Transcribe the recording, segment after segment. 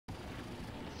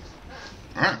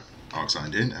Alright, Ark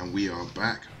signed in, and we are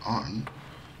back on,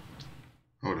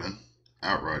 hold on,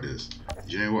 Outriders.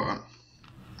 You know what?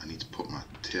 I need to put my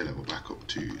tier level back up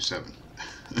to 7.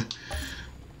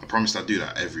 I promised I'd do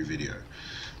that every video.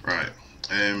 Right,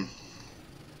 now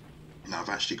I've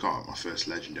actually got my first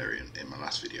legendary in my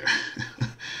last video,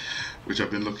 which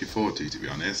I've been looking forward to be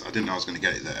honest. I didn't know I was going to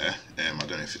get it there. I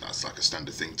don't know if that's like a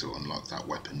standard thing to unlock that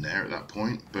weapon there at that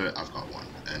point, but I've got one.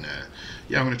 And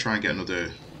yeah, I'm going to try and get another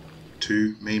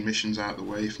 2 main missions out of the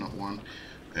way, if not 1.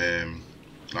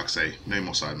 Like I say, no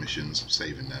more side missions, I'm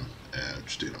saving them.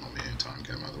 Just do them on my own time,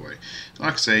 get them out of the way.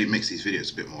 Like I say, it makes these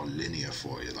videos a bit more linear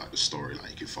for you, like the storyline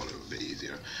you can follow a bit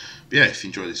easier. But yeah, if you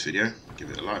enjoyed this video,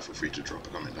 give it a like, feel free to drop a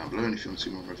comment down below, and if you want to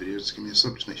see more of my videos, give me a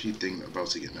sub, just make sure you ding that bell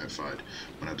to get notified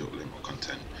when I do upload more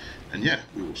content. And yeah,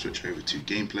 we will switch over to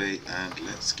gameplay, and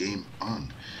let's game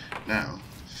on. Now,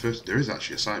 first, there is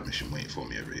actually a side mission waiting for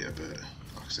me over here, but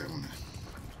like I said, I want to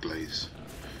glaze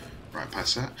right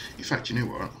past that. In fact, you know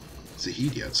what?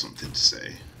 Nvidia had something to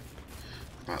say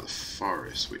about the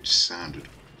forest, which sounded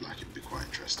like it'd be quite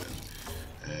interesting.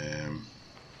 There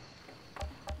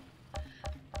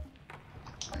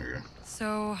we go.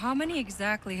 So, how many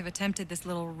exactly have attempted this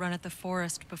little run at the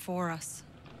forest before us?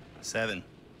 7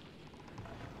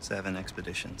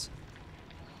 expeditions.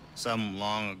 Some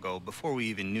long ago, before we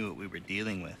even knew what we were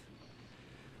dealing with.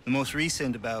 The most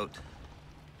recent about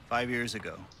 5 years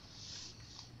ago.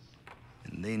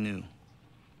 And they knew.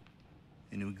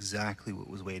 They knew exactly what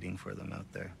was waiting for them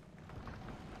out there.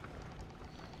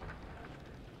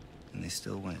 And they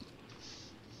still went.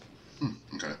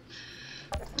 Okay.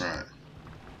 Right.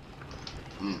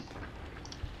 And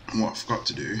what I forgot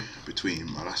to do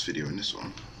between my last video and this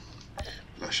one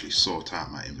was actually sort out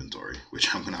my inventory,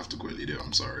 which I'm going to have to quickly do,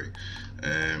 I'm sorry.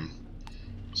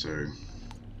 So,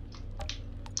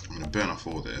 I'm going to burn off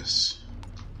all this,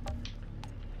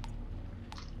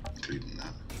 including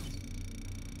that.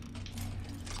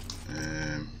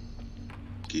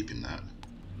 Keeping that,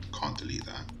 can't delete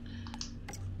that.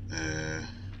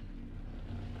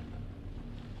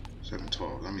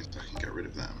 712, that means I can get rid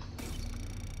of them.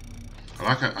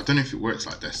 I don't know if it works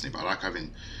like Destiny, but I like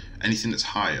having anything that's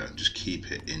higher, just keep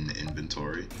it in the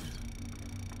inventory.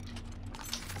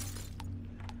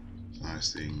 The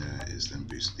nice thing there is then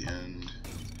boost at the end.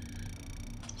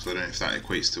 So I don't know if that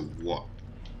equates to what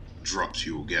drops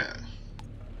you will get.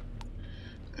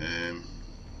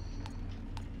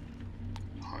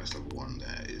 Highest level 1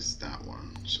 there is that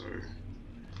one, so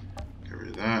get rid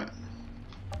of that,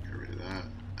 get rid of that,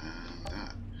 and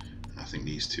that. And I think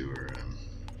these two are,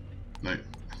 no, I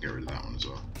can get rid of that one as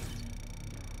well.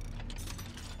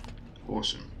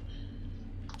 Awesome.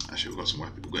 Actually, we've got some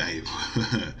weapons.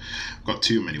 We've got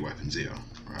too many weapons here.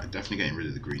 Right, definitely getting rid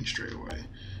of the green straight away.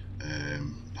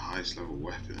 Highest level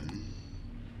weapon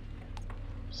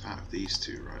is that of these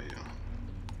two right here.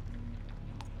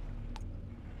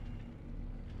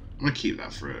 I'm gonna keep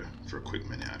that for a quick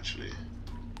minute actually.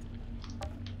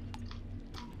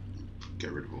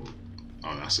 Get rid of all.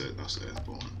 Oh, that's it. That's the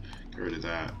Earthborn. Get rid of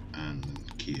that and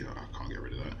key. Oh, I can't get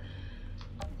rid of that.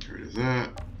 Get rid of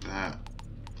that. That.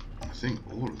 I think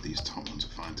all of these top ones are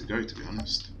fine to go, to be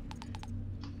honest.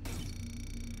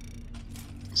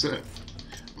 That's it.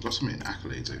 I've got so many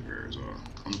accolades over here as well.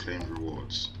 Unclaimed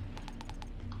rewards.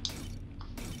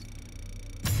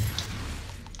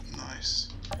 Nice.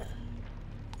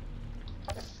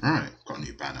 Alright, got a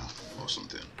new banner or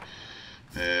something.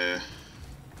 I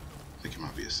think it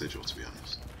might be a sigil, to be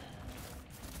honest.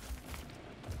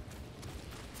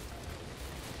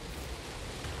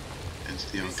 Enter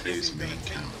the Enclave's main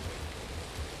camp.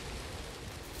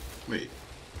 Wait,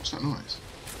 what's that noise?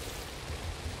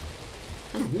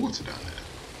 Kind of water down there.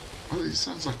 Oh, it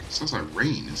sounds like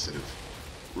rain instead of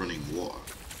running water.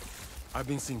 I've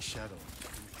been seeing shadows.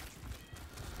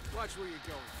 Watch where you're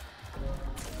going.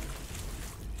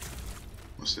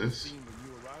 What's this? Seeing the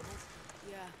new arrivals?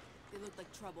 Yeah, they look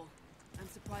like trouble. I'm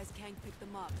surprised Kang picked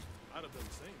them up. I'd have done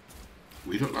the same.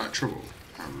 We look like trouble.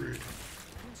 How rude.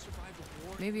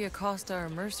 Maybe Acosta or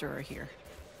Mercer are here.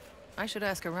 I should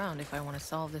ask around if I want to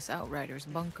solve this Outriders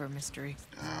bunker mystery.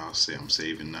 I'll say I'm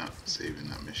saving that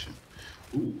mission.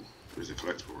 Ooh, there's a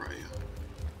collectible right here.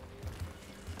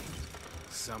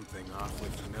 Something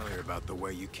awfully familiar about the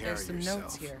way you carry There's some yourself.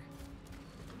 notes here.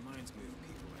 Reminds me of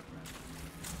people I've met.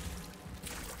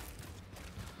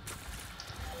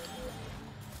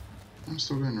 I'm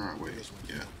still going the right way.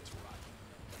 Yeah.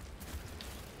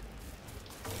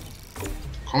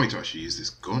 Can't wait to actually use this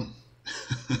gun.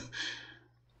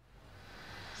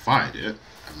 Fired it.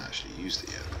 I haven't actually used it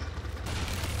yet.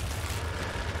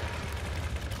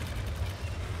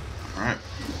 Alright.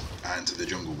 And to the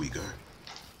jungle we go.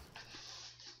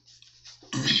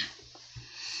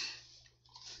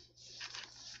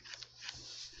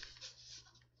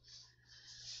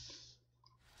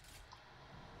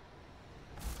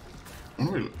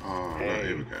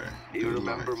 You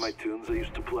remember my tunes I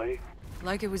used to play?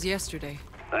 Like it was yesterday.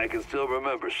 I can still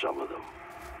remember some of them.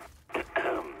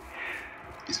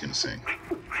 He's gonna sing.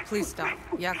 Please stop.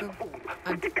 Jakub,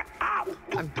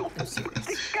 I'm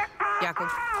serious. Jakub,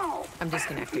 I'm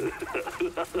disconnecting.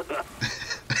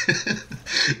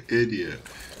 Idiot.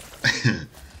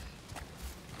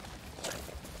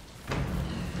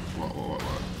 What?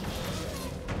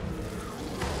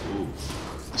 Ooh,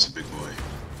 that's a big boy.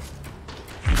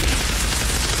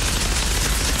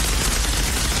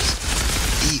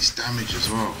 Eats damage as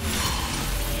well.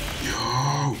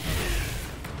 Yo.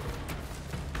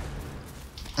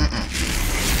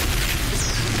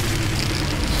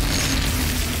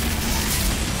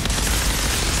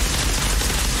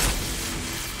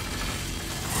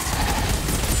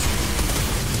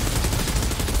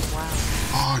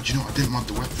 Oh, do you know what? I didn't mod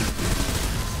the weapon.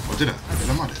 Or did I? Did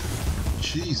I mod it?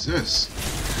 Jesus.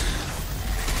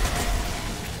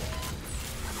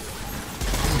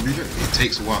 Oh, reload. It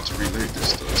takes a while to reload,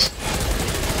 this does.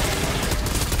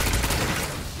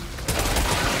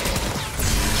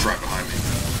 It's right behind me.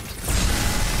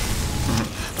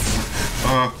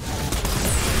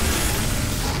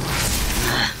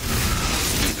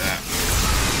 Need that.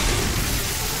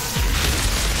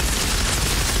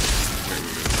 Wait.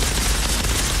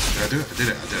 Did I do it? I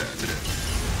did it.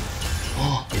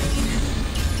 Oh!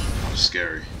 That was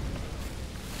scary.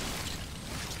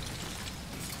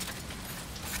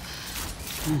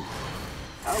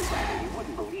 Outrider, you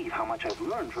wouldn't believe how much I've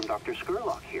learned from Dr.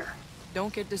 Skurlock here.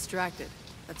 Don't get distracted.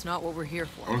 That's not what we're here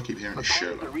for. I want to keep hearing But this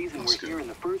part shit. of the reason we're here in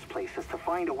the first place is to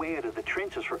find a way out of the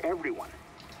trenches for everyone.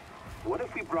 What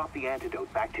if we brought the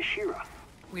antidote back to Shira?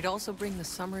 We'd also bring the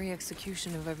summary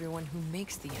execution of everyone who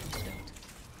makes the antidote.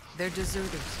 They're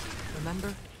deserters,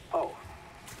 remember? Oh.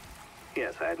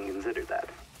 Yes, I hadn't considered that.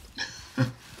 Okay.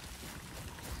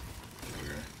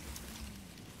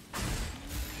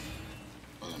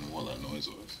 I don't know what that noise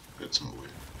was. Heard something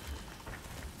weird.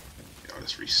 Yeah,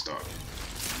 let's restart.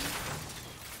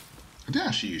 I didn't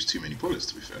actually use too many bullets,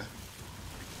 to be fair.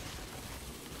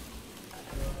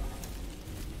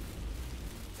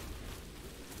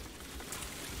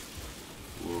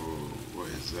 Whoa, what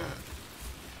is that?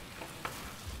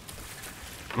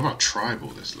 What about tribal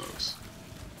this looks?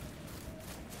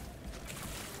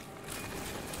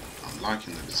 I'm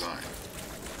liking the design.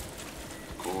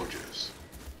 Gorgeous.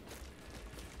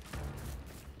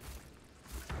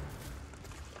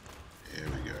 Here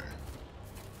we go.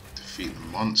 Defeat the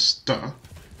monster.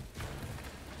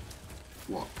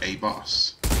 What? A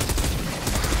boss?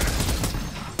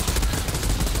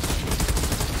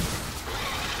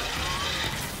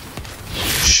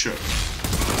 Sure.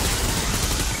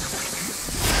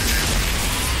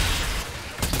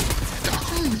 I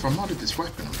can't remember if I modded this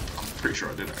weapon. I'm pretty sure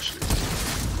I did actually.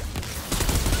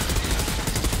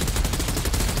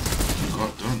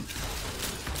 Got done.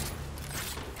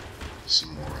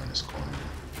 Some more around this corner.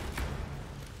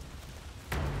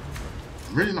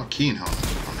 I'm really not keen on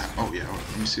that. Oh yeah,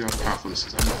 let me see how powerful this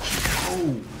is.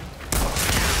 Oh,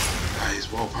 that is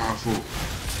well powerful.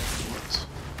 What?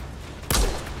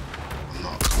 I'm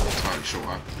not entirely sure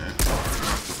what happened there. I'm gonna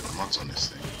have to look at the mods on this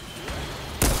thing.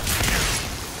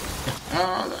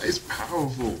 Ah, that is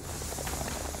powerful.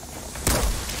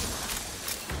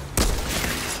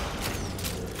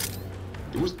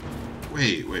 It was.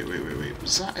 Wait.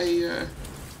 Was that a?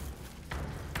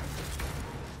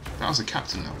 That was a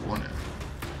captain that won it.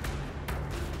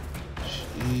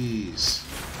 Jeez,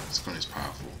 this gun is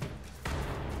powerful.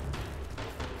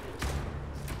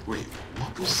 Wait,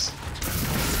 what was?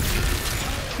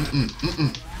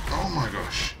 Oh my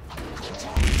gosh.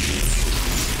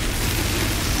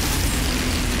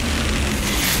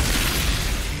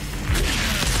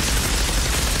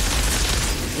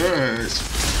 It's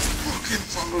fucking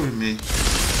following me.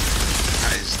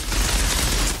 That is...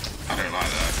 I don't like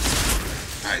that.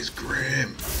 That is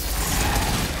grim.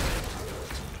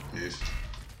 Move.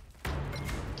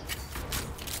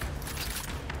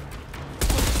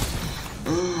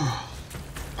 Ugh.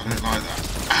 I don't like that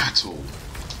at all.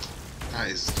 That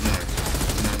is... No.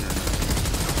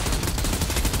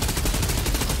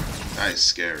 That is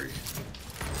scary.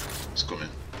 It's coming.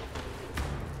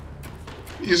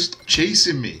 He's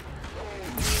chasing me.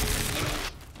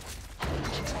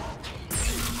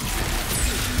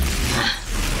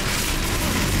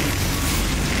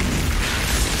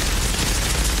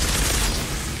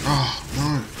 Oh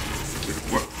no.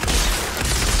 What?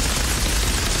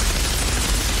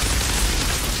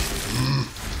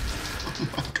 Oh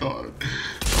my god.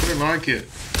 I don't like it.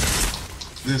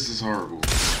 This is horrible.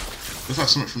 Looks like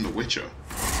something from The Witcher.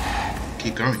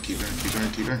 Keep going.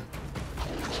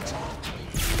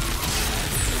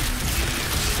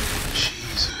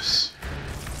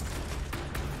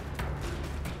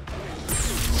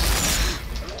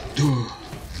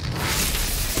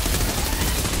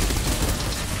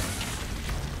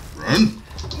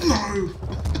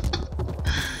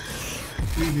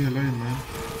 Leave me alone, man.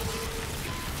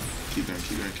 Keep going,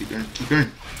 keep going, keep going, keep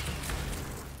going.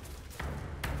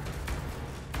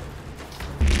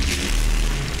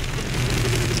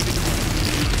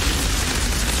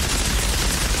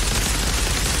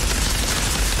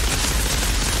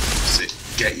 Sit,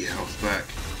 get your health back.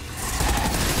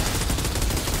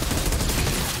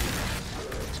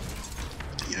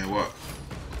 You know what?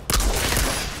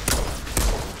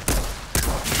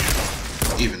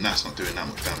 Even that's not doing that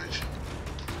much damage.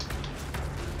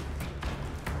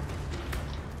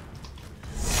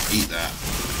 Eat that.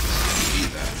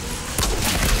 Eat that.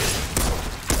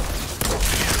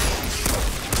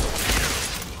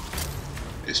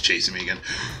 It's chasing me again.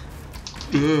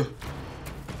 Ugh.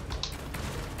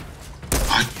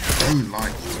 I don't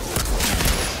like you at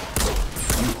all.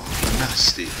 You are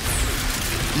nasty.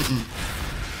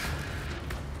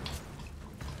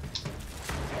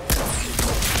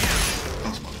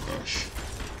 Oh my gosh.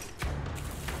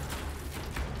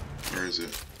 Where is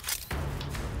it?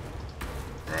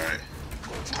 Right,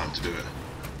 time to do it.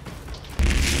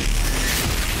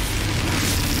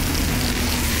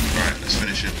 Right, let's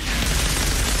finish him.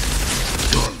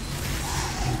 Done.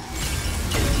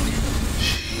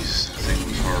 Jeez, that thing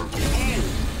was horrible. Hey,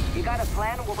 you got a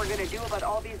plan what we're gonna do about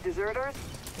all these deserters?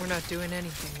 We're not doing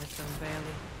anything with them,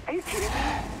 Bailey. Are you kidding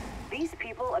me? These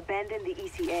people abandoned the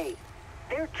ECA.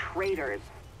 They're traitors.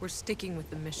 We're sticking with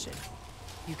the mission.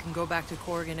 You can go back to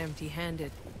Corrigan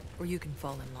empty-handed, or you can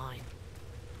fall in line.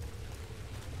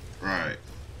 Right.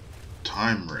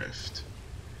 Time rift.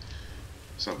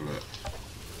 Let's have a look.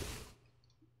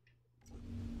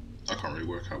 I can't really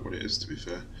work out what it is, to be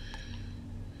fair.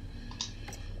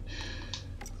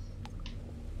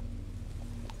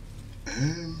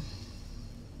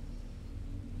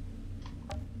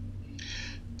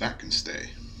 That can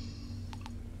stay.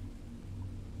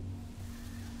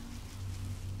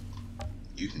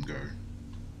 You can go.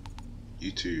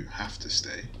 You two have to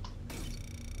stay.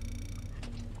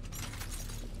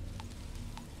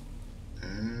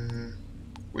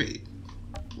 Wait,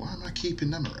 why am I keeping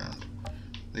them around?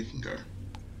 They can go.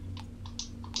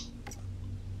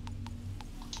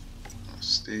 That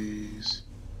stays.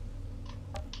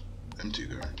 Them two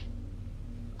go.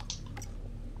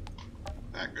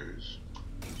 That goes.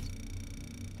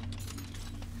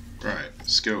 Right,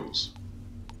 skills.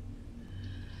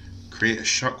 Create a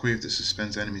shockwave that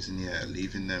suspends enemies in the air,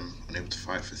 leaving them unable to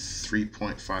fight for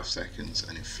 3.5 seconds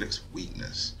and inflicts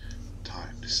weakness.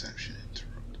 Type, deception, interrupt.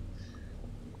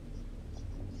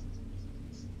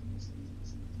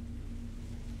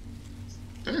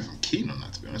 I don't know if I'm keen on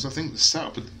that, to be honest. I think the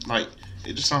setup, like,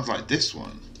 it just sounds like this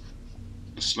one.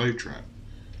 The slow trap.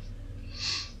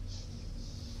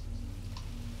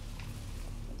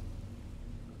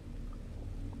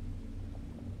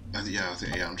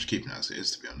 Yeah, I'm just keeping it as it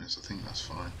is, to be honest. I think that's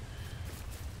fine.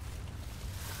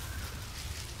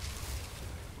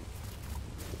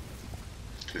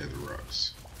 Clear the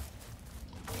rocks.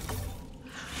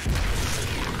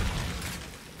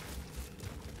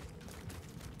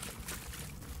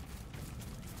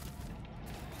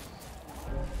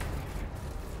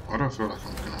 Why do I feel like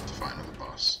I'm gonna have to fight another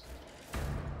boss?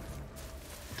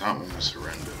 That one was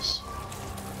horrendous.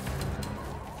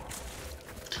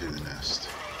 Clear the nest.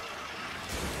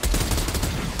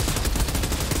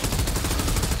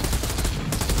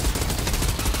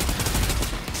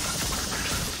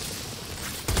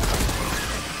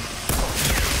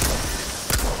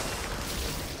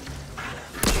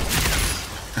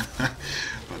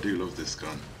 I do love this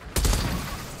gun.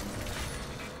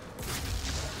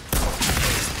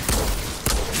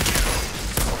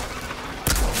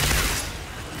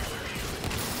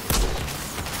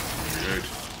 Reload.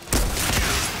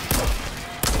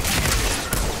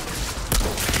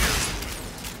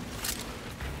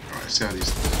 Alright, see how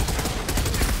these...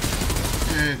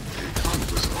 Yeah, it kind of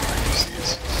doesn't like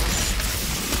these.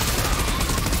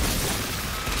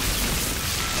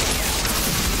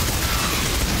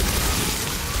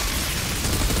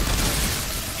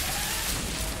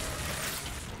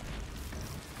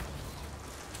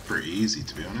 Pretty easy,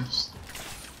 to be honest.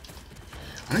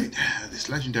 I think this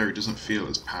legendary doesn't feel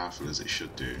as powerful as it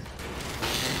should do.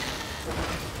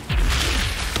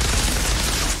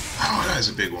 Oh, that is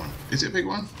a big one. Is it a big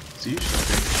one? It's usually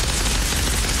big.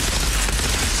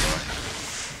 Right.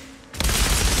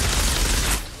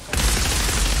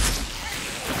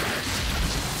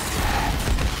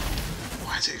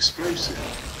 Why is it explosive?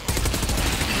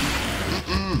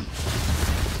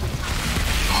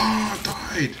 Oh, I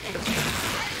died.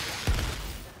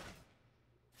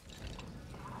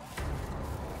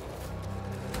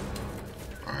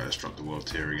 Alright, let's drop the world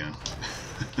tier again.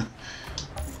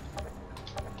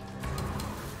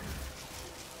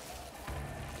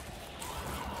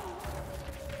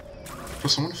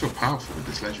 Plus, I want to feel powerful with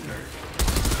this legendary.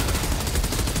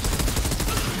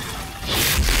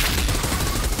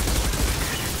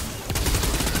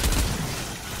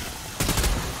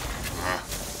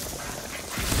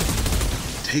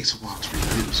 It takes a while to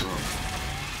reload as well.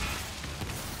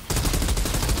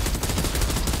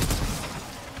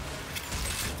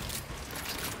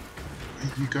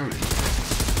 Where are you going?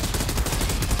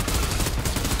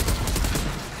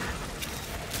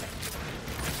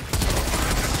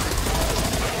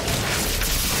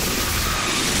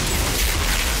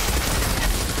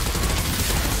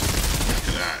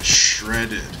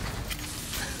 Shredded.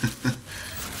 You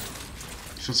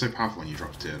feel so powerful when you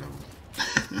drop tier level.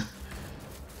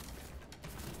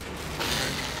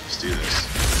 Let's do this.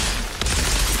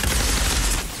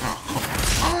 Oh, come on.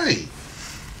 Why?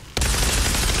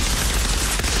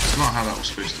 It's not how that was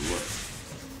supposed to work.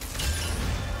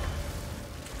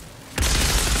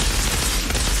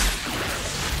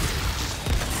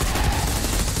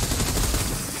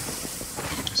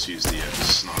 Let's use the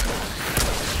sniper.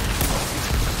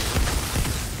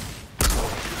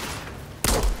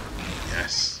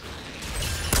 Yes.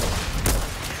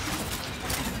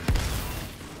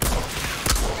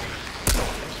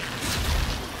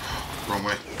 Wrong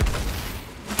way.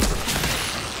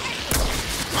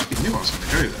 I knew I was going to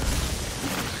go there.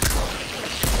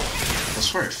 I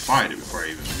swear I fired it before I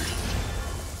even moved.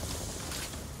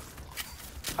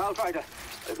 Outrider,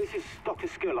 this is Dr.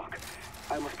 Skurlock.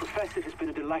 I must profess it has been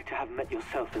a delight to have met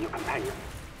yourself and your companion.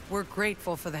 We're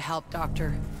grateful for the help,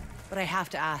 Doctor. But I have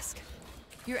to ask.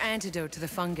 Your antidote to the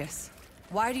fungus.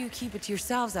 Why do you keep it to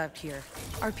yourselves out here?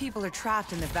 Our people are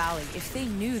trapped in the valley. If they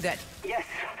knew that... Yes,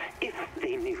 if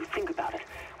they knew. Think about it.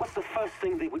 What's the first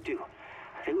thing they would do?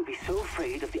 They would be so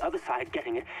afraid of the other side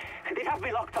getting it, they'd have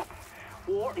me locked up.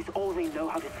 War is all they know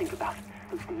how to think about.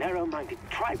 Those narrow-minded,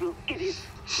 tribal idiots.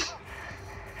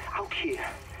 Out here,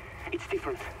 it's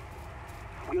different.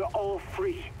 We are all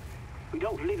free. We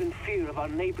don't live in fear of our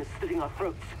neighbors slitting our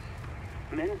throats.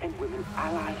 Men and women,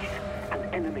 allies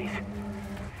and enemies.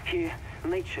 Here,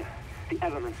 nature, the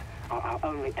elements, are our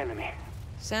only enemy.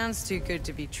 Sounds too good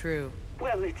to be true.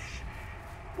 Well,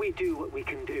 we do what we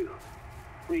can do.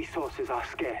 Resources are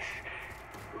scarce.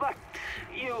 But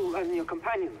you and your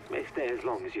companions may stay as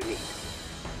long as you need.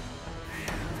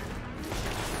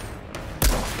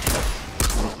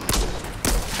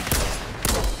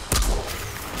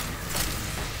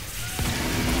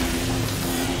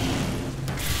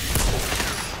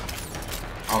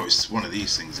 Oh, it's one of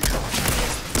these things again. I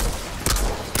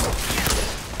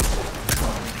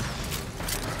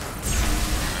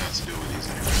have to deal with these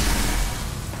anyway.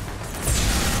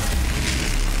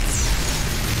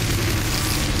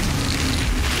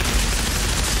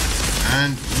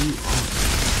 And you are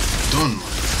done, my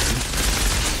friend.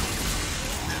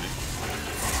 Nearly.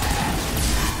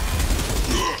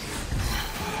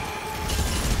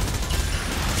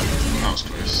 That was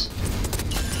close.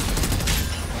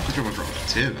 Good job I dropped that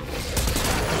tier level.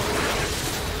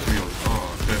 Oh,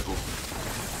 purple.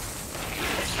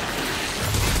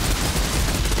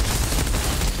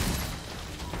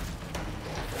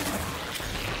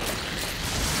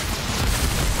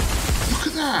 Look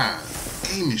at that!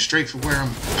 Aiming straight for where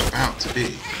I'm about to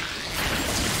be.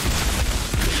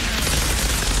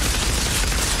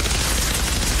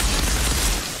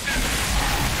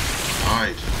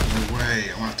 Died. No way.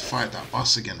 I'm gonna have to fight that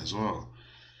boss again as well.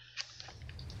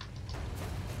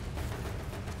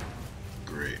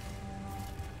 Great.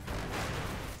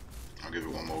 I'll give it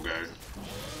one more go.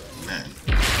 And then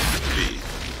B.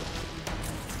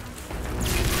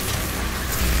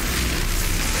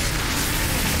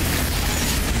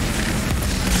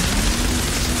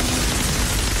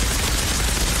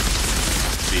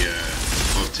 Be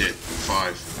above tier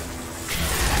 5.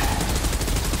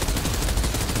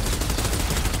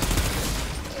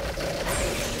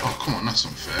 Oh, come on, that's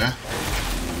unfair.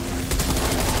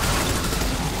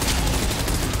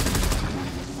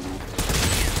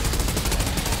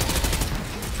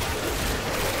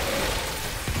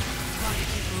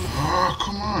 Oh,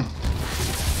 come on.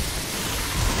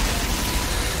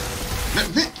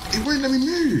 It won't let me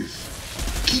move.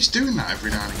 It keeps doing that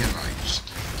every now and again, like just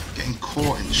getting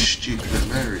caught in stupid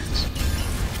little areas.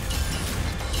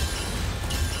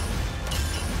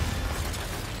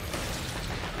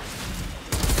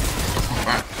 Come on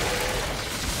back.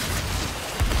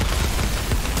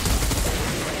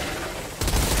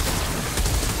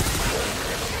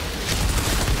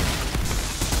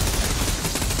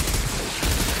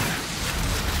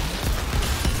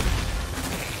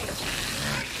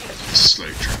 Slow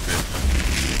trap it.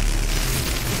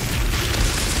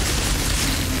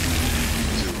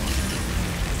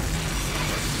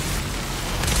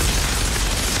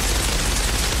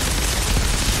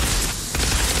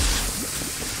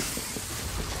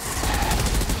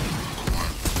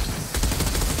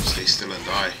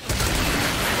 Die.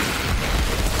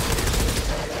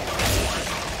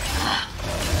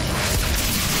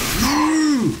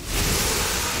 No!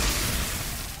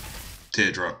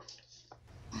 Teardrop.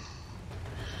 Not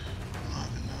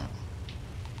having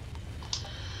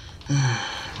that.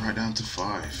 Right down to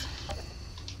 5.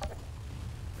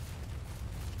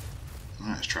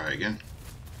 Alright, let's try it again.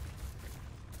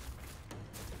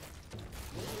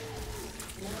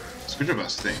 It's a good job,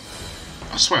 that's the thing.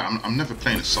 I swear, I'm never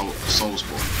playing a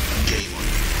Soulsborne game on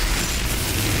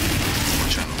my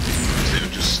channel. Because it'll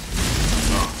just...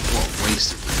 Oh, what a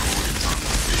waste of recording time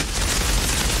that would be.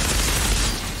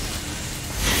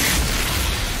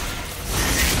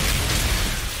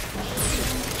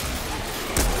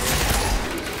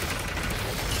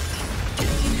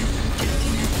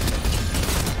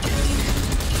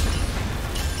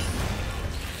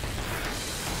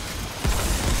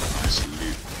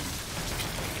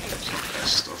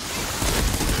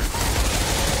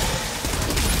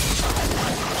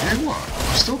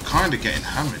 Kind of getting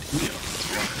hammered here, to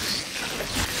be honest.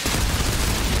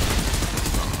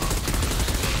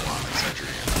 I'm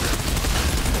exaggerating.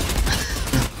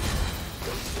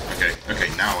 Okay,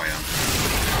 now I am.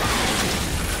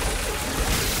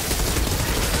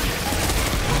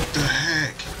 What the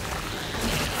heck?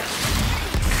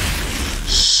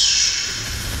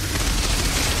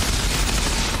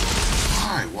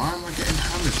 Why am I getting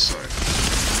hammered so?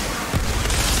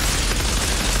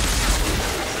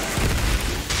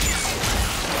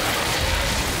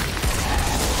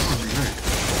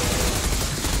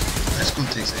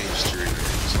 Takes ages to reload.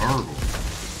 It's horrible.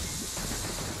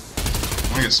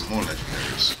 I want to get some more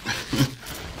legendaries.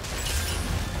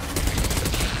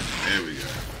 There we go.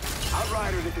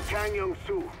 Outriders, this is Kang Young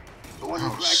Soo, the one who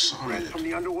dragged your friends from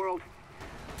the underworld.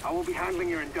 I will be handling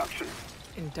your induction.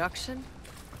 Induction?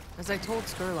 As I told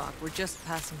Skurlock, we're just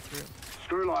passing through.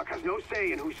 Skurlock has no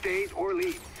say in who stays or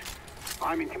leaves.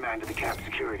 I'm in command of the camp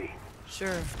security.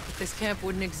 Sure, but this camp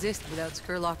wouldn't exist without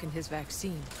Skurlock and his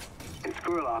vaccine. And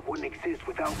Skurlock wouldn't exist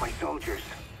without my soldiers.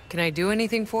 Can I do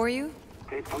anything for you?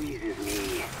 It pleases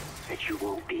me that you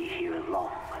won't be here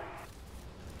long.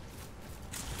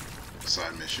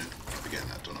 Side mission. I'll be getting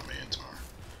that done on me tomorrow.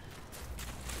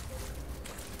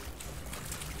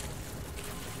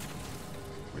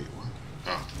 Wait, what?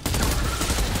 Oh.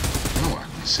 No, I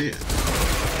can see it.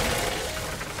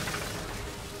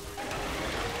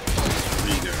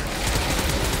 Where you going?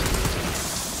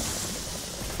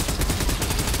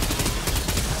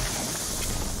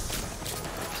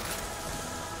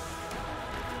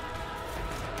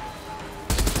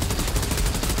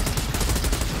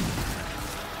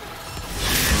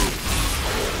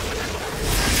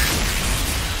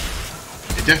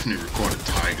 Definitely recorded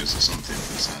tigers or something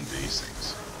for the sound of these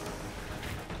things.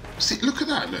 See, look at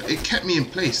that! Look, it kept me in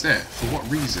place there. For what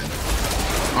reason?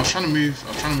 I was trying to move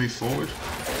forward.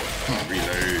 Come on,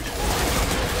 reload.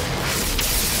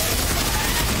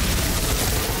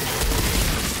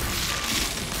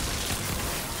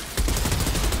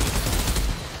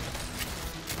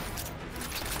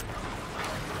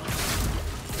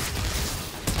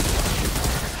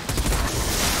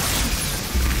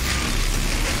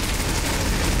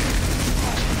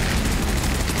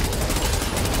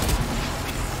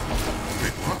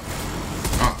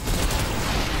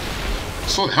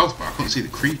 I saw the health bar, I couldn't see the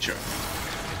creature.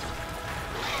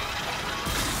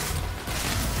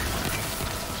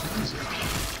 What is it?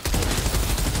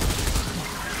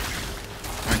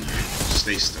 And you,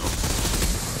 stay still.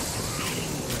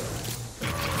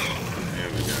 Here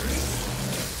we go.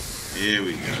 Here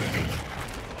we go.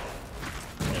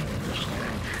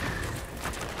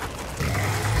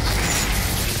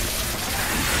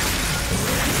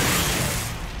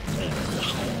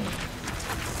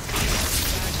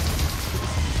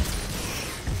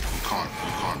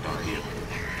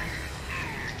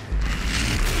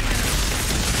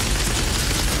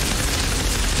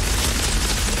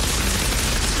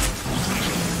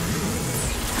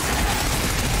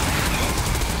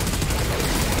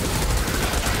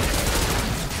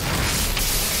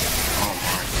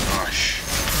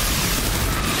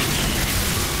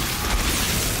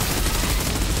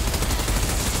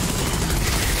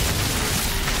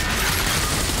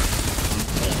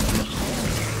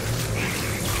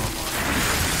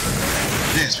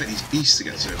 Expect these beasts to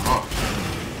get so hard.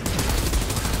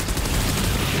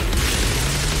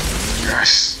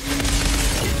 Yes!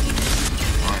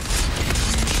 Right.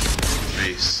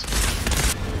 Face.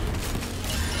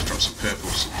 Let's drop some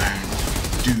purples down.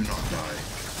 Do not die.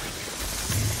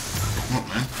 Come on,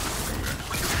 man. There we go.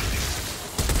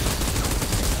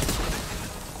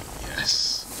 Yes.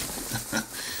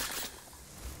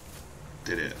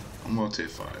 Did it. I'm on tier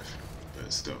 5.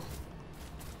 But still.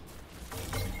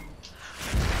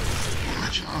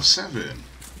 Imagine I was 7.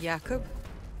 Jakob,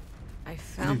 I It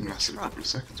found even the lasted a truck. couple of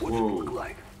seconds. What's it look Whoa.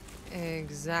 like?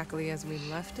 Exactly as we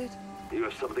left it. You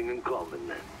have something in common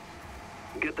then.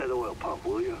 Get that oil pump,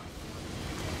 will you?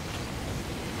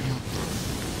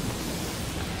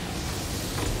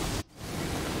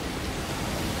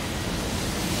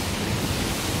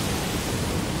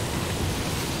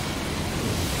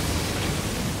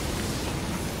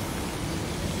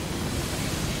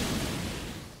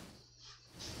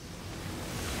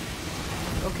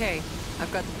 Okay,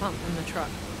 I've got the pump from the truck.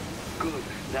 Good.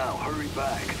 Now hurry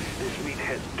back. This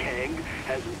meathead Kang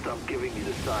hasn't stopped giving you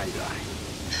the side eye.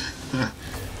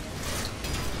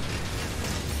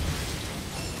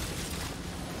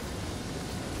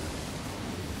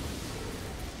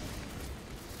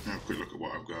 Have a quick look at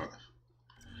what I've got.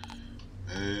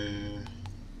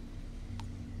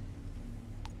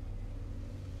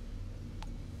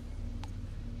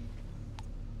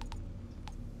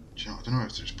 Do you know, I don't know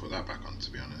if to just put that back on,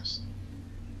 to be honest.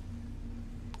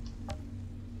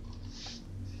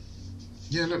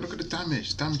 Yeah, look at the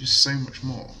damage. The damage is so much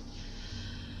more.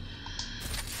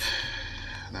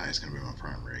 That is going to be my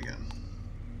primary again.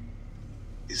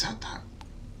 Is that?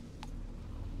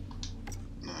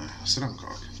 No, I still haven't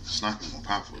got a sniper more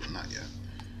powerful than that yet.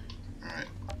 Alright,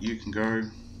 you can go.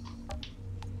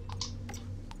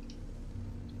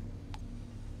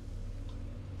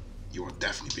 You are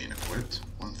definitely being equipped.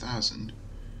 1000.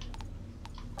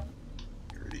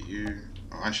 Get rid of you.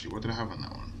 Oh, actually, what did I have on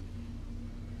that one?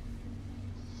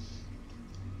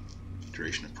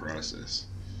 Duration of paralysis.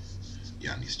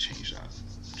 Yeah, I need to change that.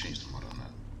 Change the mod on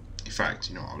that. In fact,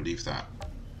 you know what, I'll leave that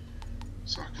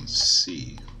so I can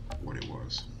see what it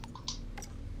was.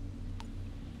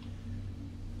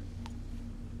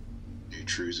 New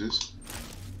truces.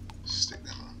 Stick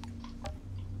them on.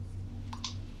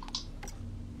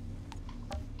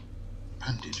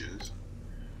 Bandages.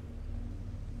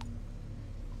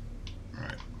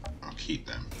 Right, I'll keep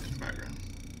them in the background.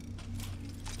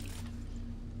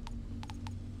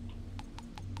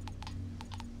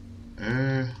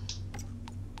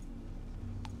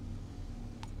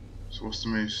 So what's the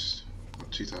most?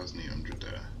 Got 2,800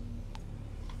 there.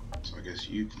 So I guess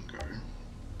you can go.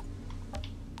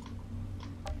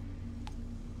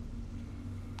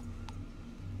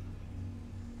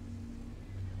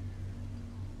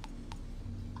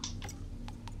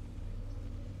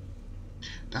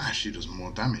 That actually does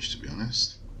more damage, to be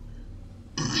honest.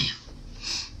 I'm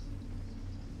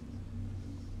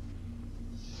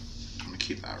gonna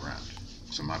keep that around,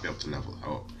 so I might be able to level that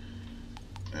up.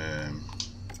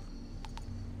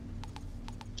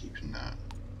 Keeping that.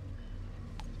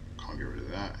 Can't get rid of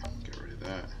that. Get rid of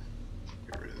that.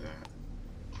 Get rid of that.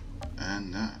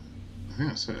 And that. I think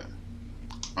that's it.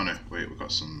 Oh no, wait, we've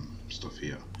got some stuff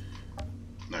here.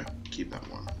 No, keep that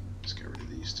one. Let's get rid of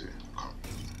these two. I can't.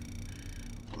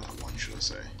 Well, that one, should I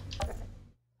say?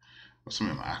 Got some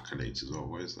of my accolades as well.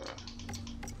 Where's that?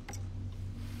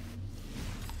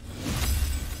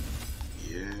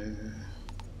 Yeah.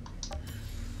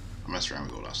 I messed around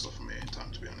with all that stuff for me in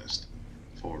time, to be honest.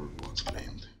 4 rewards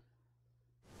claimed.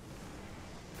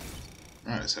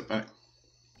 Alright, let's head back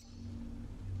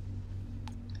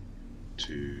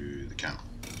to the camp.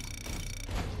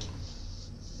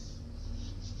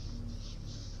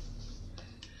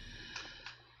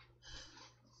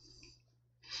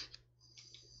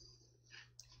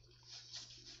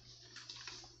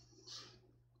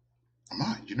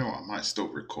 You know what, I might still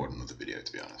record another video,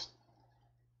 to be honest.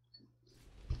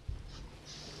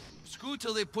 Screw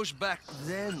till they push back,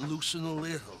 then loosen a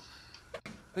little.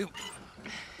 You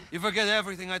forget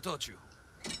everything I taught you.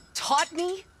 Taught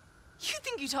me? You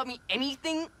think you taught me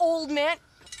anything, old man?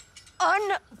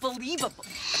 Unbelievable.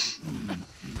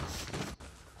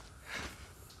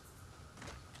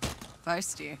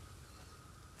 Feisty.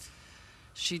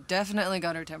 She definitely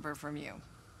got her temper from you.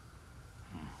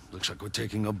 Looks like we're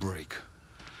taking a break.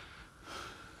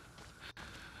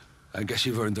 I guess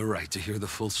you've earned the right to hear the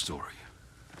full story.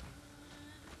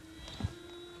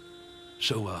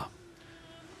 So, a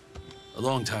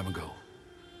long time ago,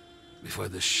 before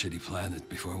this shitty planet,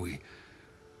 before we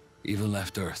even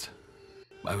left Earth,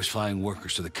 I was flying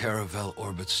workers to the Caravel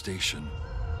Orbit Station.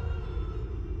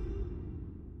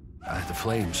 The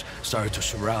flames started to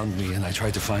surround me, and I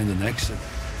tried to find an exit.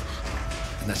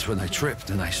 And that's when I tripped,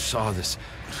 and I saw this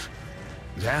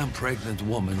damn pregnant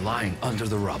woman lying under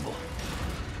the rubble.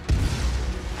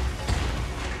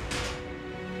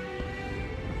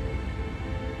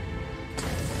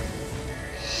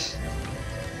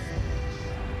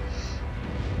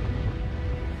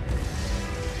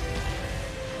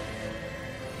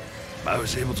 I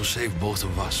was able to save both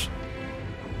of us.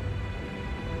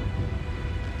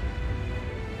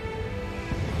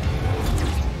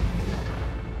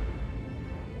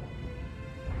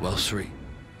 Well, 3.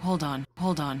 Hold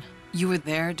on. You were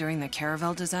there during the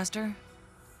Caravel disaster?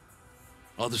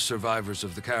 Other survivors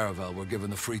of the Caravel were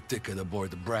given a free ticket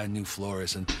aboard the brand new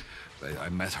Flores, and I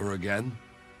met her again.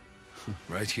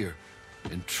 Right here,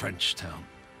 in Trenchtown.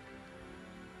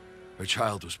 Her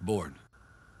child was born.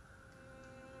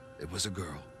 It was a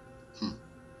girl.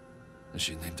 And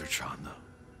she named her Chana.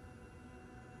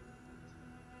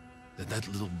 Then that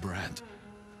little brat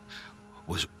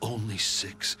was only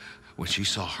 6 when she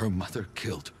saw her mother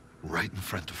killed right in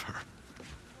front of her.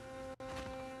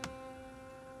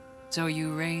 So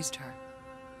you raised her?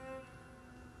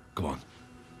 Come on.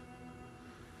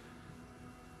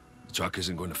 The truck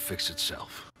isn't going to fix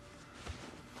itself.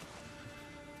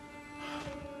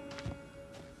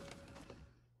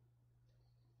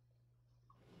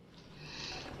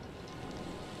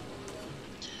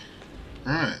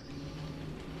 Right.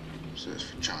 Search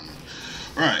for channel.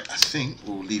 Right, I think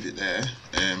we'll leave it there.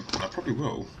 I probably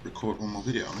will record one more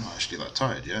video. I'm not actually that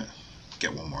tired yet.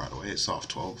 Get one more out of the way. It's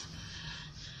 12:30.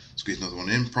 Squeeze another one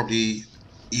in. Probably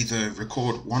either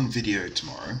record one video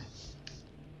tomorrow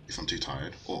if I'm too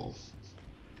tired, or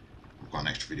I've got an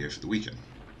extra video for the weekend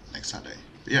next Saturday.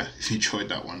 But yeah, if you enjoyed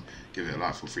that one, give it a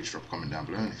like. Feel free to drop a comment down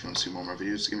below, and if you want to see more of my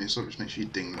videos, give me a sub. Just make sure you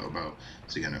ding that bell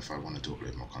so you get notified when I do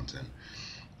upload more content.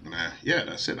 And yeah,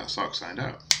 that's it. That's Sark signed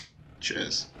out.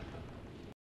 Cheers.